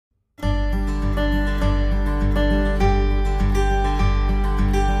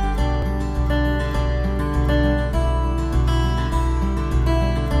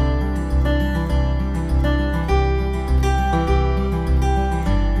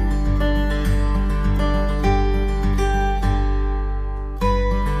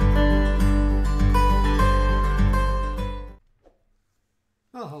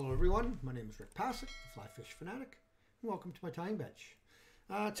Passek, the FlyFish Fanatic, and welcome to my tying bench.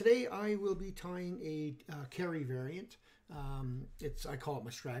 Today I will be tying a Cary variant. I call it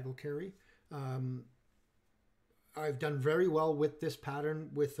my Straggle Cary. I've done very well with this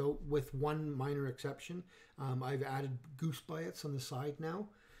pattern with one minor exception. I've added Goose Biots on the side now.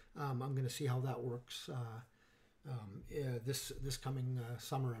 I'm going to see how that works this coming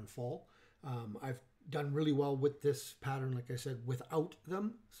summer and fall. I've done really well with this pattern, like I said, without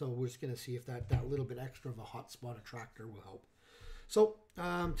them. So we're just going to see if that little bit extra of a hotspot attractor will help. So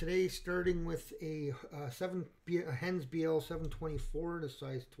today, starting with a Hook-Hends BL724 in a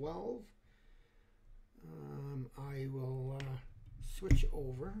size 12. I will switch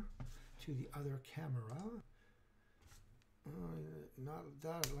over to the other camera. Not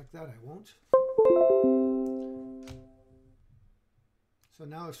that like that, I won't. So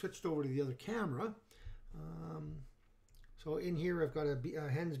now I've switched over to the other camera. So in here I've got a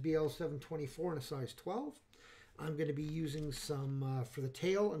Hook-Hends BL724 in a size 12. I'm going to be using some, for the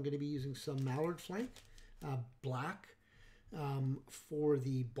tail, I'm going to be using some Mallard flank, black. For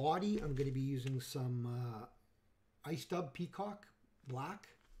the body, I'm going to be using some ice dub Peacock black.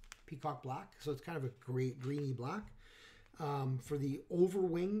 So it's kind of a greeny black. For the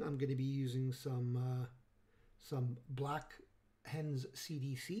overwing, I'm going to be using some black Hens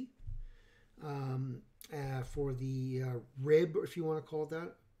CDC. For the rib, if you want to call it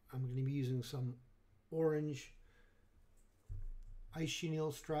that, I'm going to be using some orange ice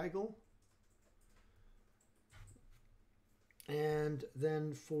Chenille Straggle. And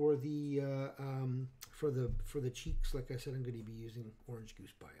then for the cheeks, like I said, I'm going to be using orange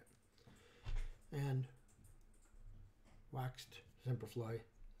Goose Biot and waxed Semperfli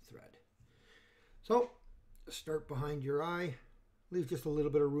thread. So start behind your eye, leave just a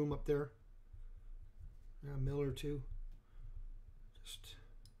little bit of room up there, a mil or two. Just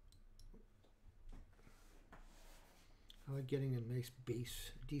I like getting a nice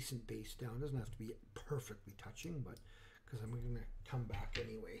base, decent base down. It doesn't have to be perfectly touching, but because I'm going to come back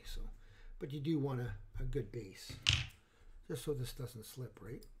anyway. So, but you do want a good base, just so this doesn't slip,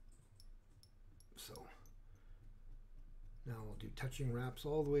 right? So now we'll do touching wraps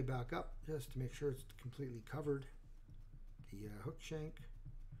all the way back up, just to make sure it's completely covered the hook shank.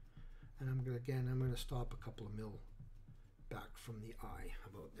 And I'm going to stop a couple of mil back from the eye,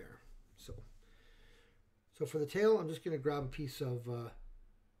 about there. So for the tail, I'm just going to grab a piece of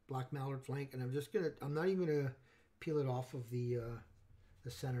black Mallard flank, and I'm not even going to peel it off of the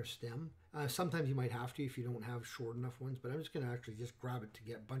center stem. Sometimes you might have to if you don't have short enough ones, but I'm just going to actually just grab it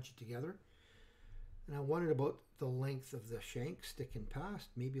bunch it together. And I want it about the length of the shank sticking past,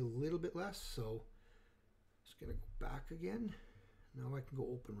 maybe a little bit less. So just going to go back again. Now I can go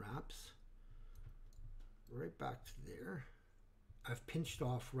open wraps right back to there. I've pinched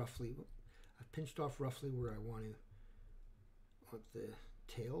off roughly where I want the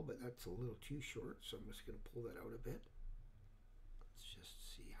tail, but that's a little too short, so I'm just going to pull that out a bit. Let's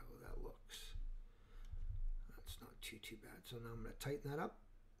just see how that looks. That's not too bad. So now I'm going to tighten that up.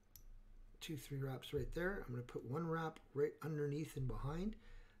 2-3 wraps right there. I'm going to put one wrap right underneath and behind.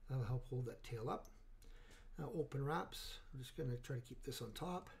 That'll help hold that tail up. Now open wraps. I'm just going to try to keep this on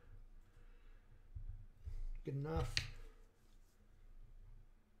top. Good enough.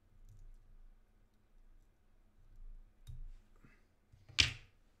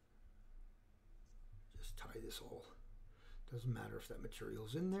 Tie this all. Doesn't matter if that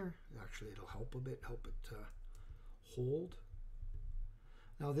material's in there. Actually, it'll help a bit, help it hold.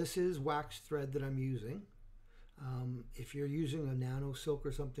 Now this is wax thread that I'm using. If you're using a nano silk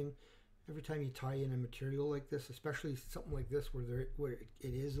or something, every time you tie in a material like this, especially something like this where it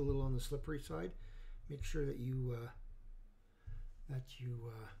is a little on the slippery side, make sure that you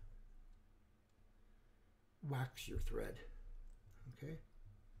wax your thread. Okay.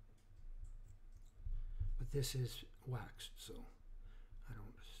 But this is waxed, so I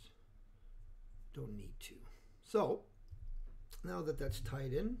don't need to. So now that that's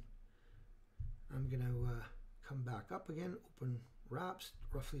tied in, I'm going to come back up again, open wraps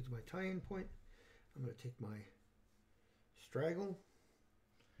roughly to my tie-in point. I'm going to take my straggle,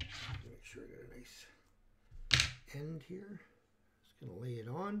 make sure I get a nice end here. Just going to lay it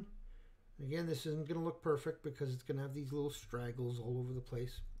on. Again, this isn't going to look perfect because it's going to have these little straggles all over the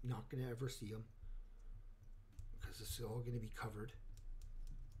place. Not going to ever see them, this is all going to be covered.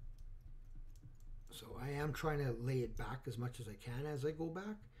 So I am trying to lay it back as much as I can as I go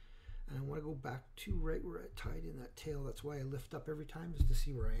back. And I want to go back to right where I tied in that tail. That's why I lift up every time, just to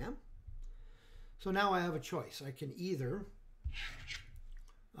see where I am. So now I have a choice. I can either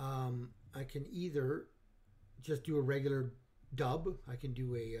just do a regular dub. I can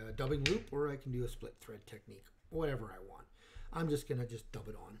do a dubbing loop, or I can do a split thread technique, whatever I want. I'm just gonna just dub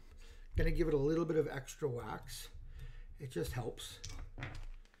it on. Gonna give it a little bit of extra wax. It just helps.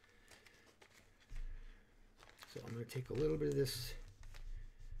 So I'm gonna take a little bit of this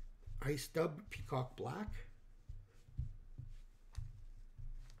ice dub Peacock black.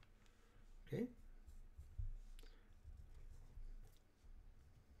 Okay.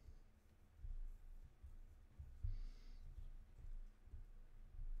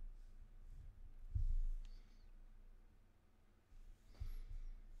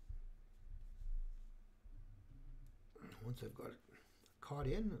 Once I've got it caught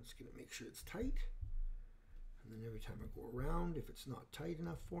in, I'm just going to make sure it's tight. And then every time I go around, if it's not tight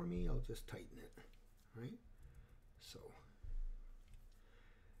enough for me, I'll just tighten it. Right? So,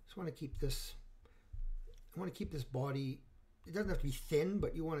 just want to keep this. I want to keep this body. It doesn't have to be thin,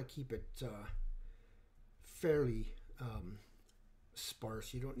 but you want to keep it fairly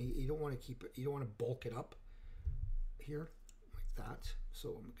sparse. You don't want to keep it. You don't want to bulk it up here like that. So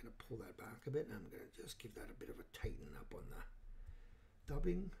I'm going to pull that back a bit, and I'm going to just give that a bit of a tighten up on the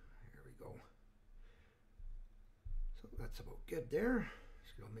dubbing. There we go. So that's about good there.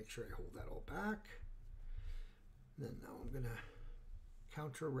 Just going to make sure I hold that all back. And then now I'm going to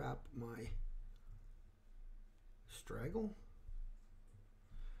counter wrap my straggle.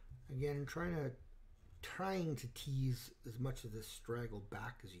 Again, trying to tease as much of this straggle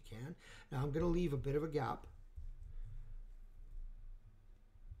back as you can. Now I'm going to leave a bit of a gap.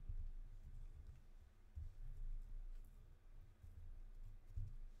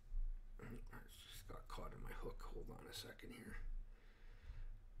 A second here.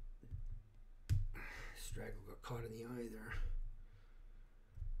 Straggle got caught in the eye there.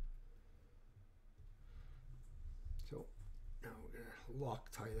 So now we're going to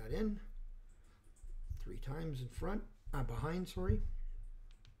lock tie that in 3 times in front, behind, sorry.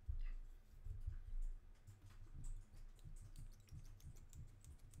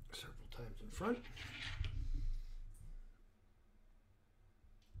 Several times in front.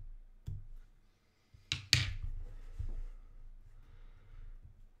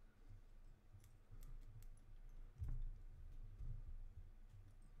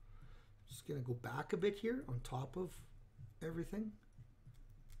 Going to go back a bit here on top of everything.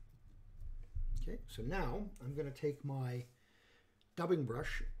 Okay, so now I'm going to take my dubbing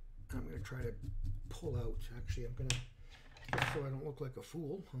brush and I'm going to try to pull out. Actually, I'm going to, just so I don't look like a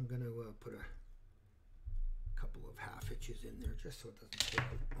fool, I'm going to put a couple of half hitches in there just so it doesn't pull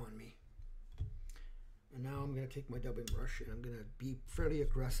out on me. And now I'm going to take my dubbing brush and I'm going to be fairly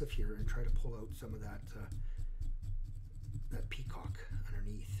aggressive here and try to pull out some of that that peacock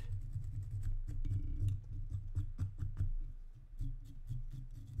underneath.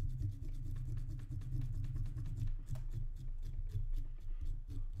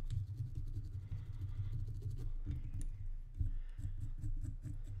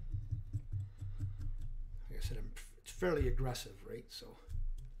 It's fairly aggressive, right? So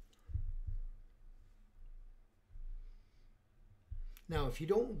now if you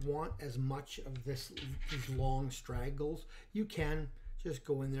don't want as much of these long straggles, you can just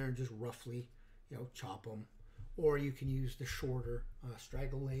go in there and just roughly, chop them, or you can use the shorter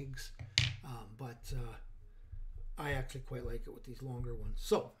straggle legs, but I actually quite like it with these longer ones.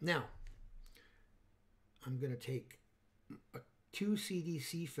 So now I'm going to take 2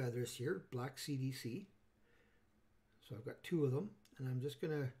 CDC feathers here, black CDC. So I've got 2 of them, and I'm just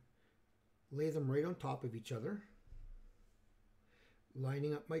going to lay them right on top of each other,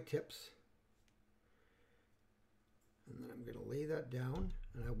 lining up my tips. And then I'm going to lay that down,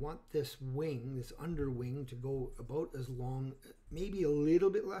 and I want this wing, this under wing, to go about as long, maybe a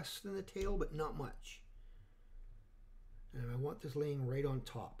little bit less than the tail, but not much. And I want this laying right on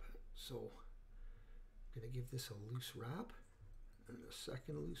top. So I'm going to give this a loose wrap, and a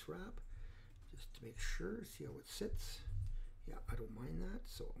second loose wrap, just to make sure, see how it sits. Yeah, I don't mind that,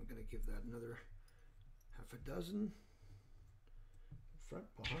 so I'm going to give that another half a dozen. Front,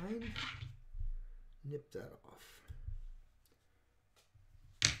 behind, nip that off.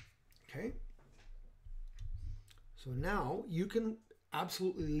 Okay, so now you can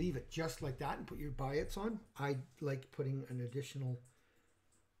absolutely leave it just like that and put your biots on. I like putting an additional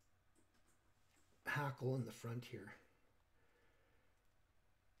hackle in the front here.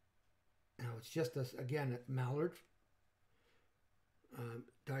 Now it's just this, again, Mallard,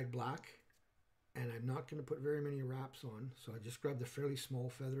 dyed black, and I'm not going to put very many wraps on, so I just grabbed a fairly small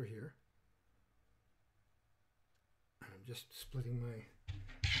feather here. And I'm just splitting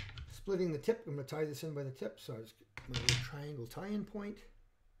the tip. I'm going to tie this in by the tip, so I just get my little triangle tie-in point.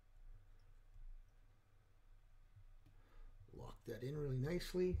 Lock that in really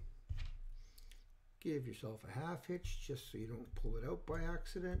nicely. Give yourself a half hitch just so you don't pull it out by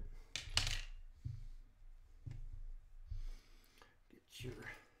accident. Get your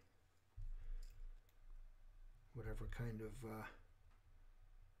whatever kind of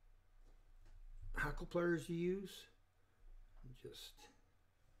hackle pliers you use. And just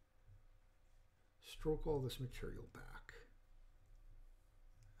stroke all this material back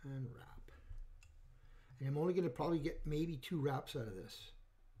and wrap. And I'm only going to probably get maybe 2 wraps out of this.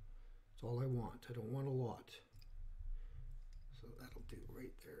 That's all I want. I don't want a lot. So that'll do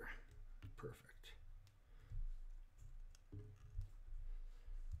right there. Perfect.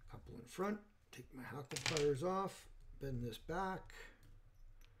 A couple in front. Take my hackle pliers off. Bend this back.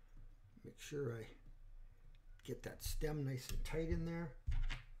 Make sure I get that stem nice and tight in there.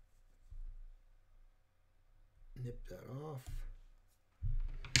 Nip that off.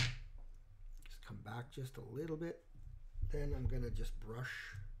 Just come back just a little bit. Then I'm going to just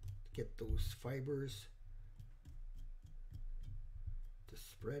brush to get those fibers to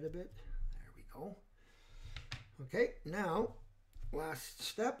spread a bit. There we go. Okay, now last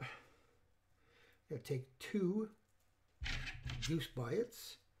step. I'm going to take 2 Goose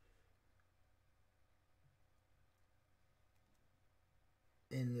Biots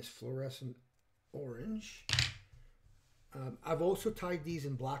in this fluorescent orange. I've also tied these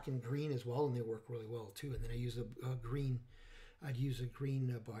in black and green as well, and they work really well too. And then I use a green. I'd use a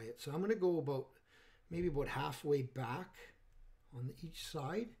green Biot. So I'm going to go about maybe about halfway back on each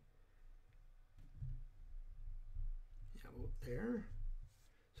side. Yeah, about there.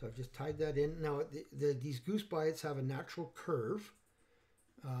 So I've just tied that in. Now these Goose Biots have a natural curve.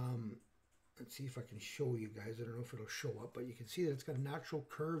 Let's see if I can show you guys. I don't know if it'll show up, but you can see that it's got a natural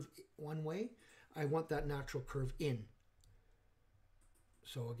curve one way. I want that natural curve in.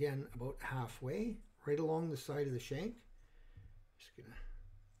 So again, about halfway, right along the side of the shank. Just gonna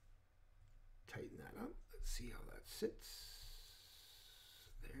tighten that up. Let's see how that sits.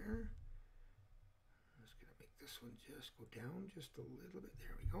 There. I'm just gonna make this one just go down just a little bit.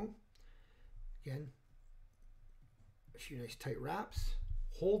 There we go. Again, a few nice tight wraps.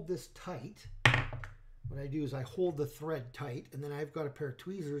 Hold this tight. What I do is I hold the thread tight, and then I've got a pair of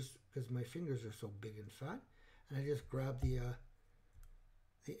tweezers because my fingers are so big and fat, and I just grab the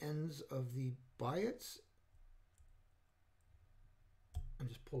ends of the Biots and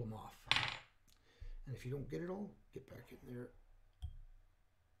just pull them off. And if you don't get it all, get back in there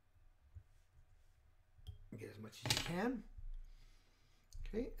and get as much as you can.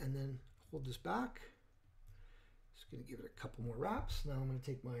 Okay, and then hold this back. Just going to give it a couple more wraps. Now I'm going to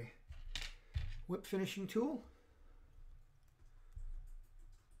take my whip finishing tool.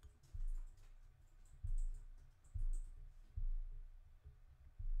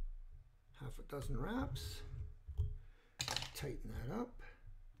 Half a dozen wraps. Tighten that up.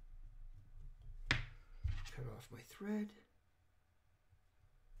 Cut off my thread.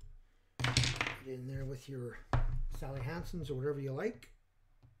 Put it in there with your Sally Hansen's or whatever you like.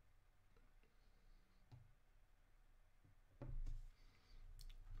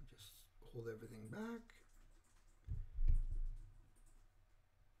 Just hold everything back.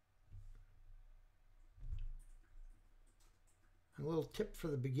 A little tip for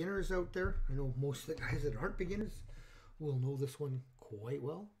the beginners out there. I know most of the guys that aren't beginners will know this one quite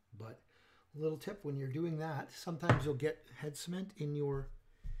well, but a little tip when you're doing that, sometimes you'll get head cement in your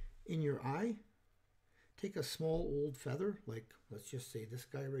eye. Take a small old feather, like let's just say this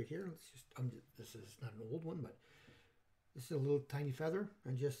guy right here. This is not an old one, but this is a little tiny feather,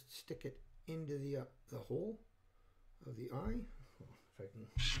 and just stick it into the hole of the eye. If I can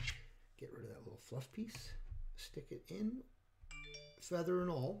get rid of that little fluff piece, stick it in. Feather and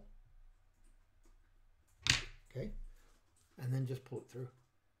all, okay, and then just pull it through,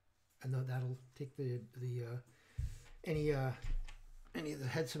 and that'll take any of the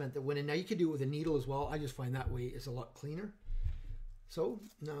head cement that went in. Now you could do it with a needle as well. I just find that way is a lot cleaner. So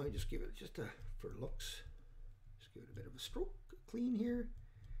now I just give it for looks, just give it a bit of a stroke, clean here,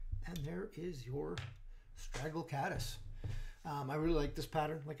 and there is your Straggle caddis. I really like this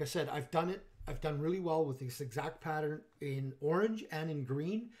pattern. Like I said, I've done really well with this exact pattern in orange and in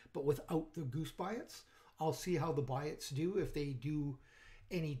green, but without the Goose Biots. I'll see how the Biots do, if they do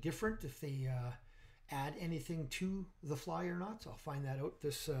any different, if they add anything to the fly or not. So I'll find that out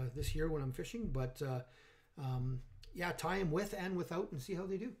this year when I'm fishing. But yeah, tie them with and without and see how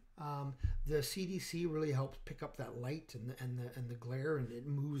they do. The CDC really helps pick up that light and the glare, and it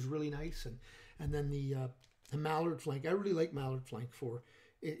moves really nice. And then the Mallard flank, I really like Mallard flank for.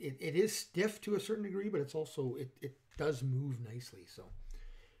 It is stiff to a certain degree, but it's also it does move nicely. So,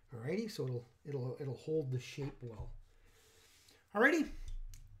 alrighty, so it'll hold the shape well. Alrighty,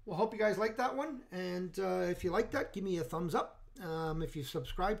 well, hope you guys liked that one, and if you liked that, give me a thumbs up. If you've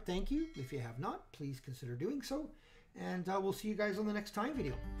subscribed, thank you. If you have not, please consider doing so, and we'll see you guys on the next time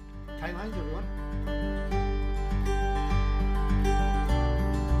video. Tight lines, everyone.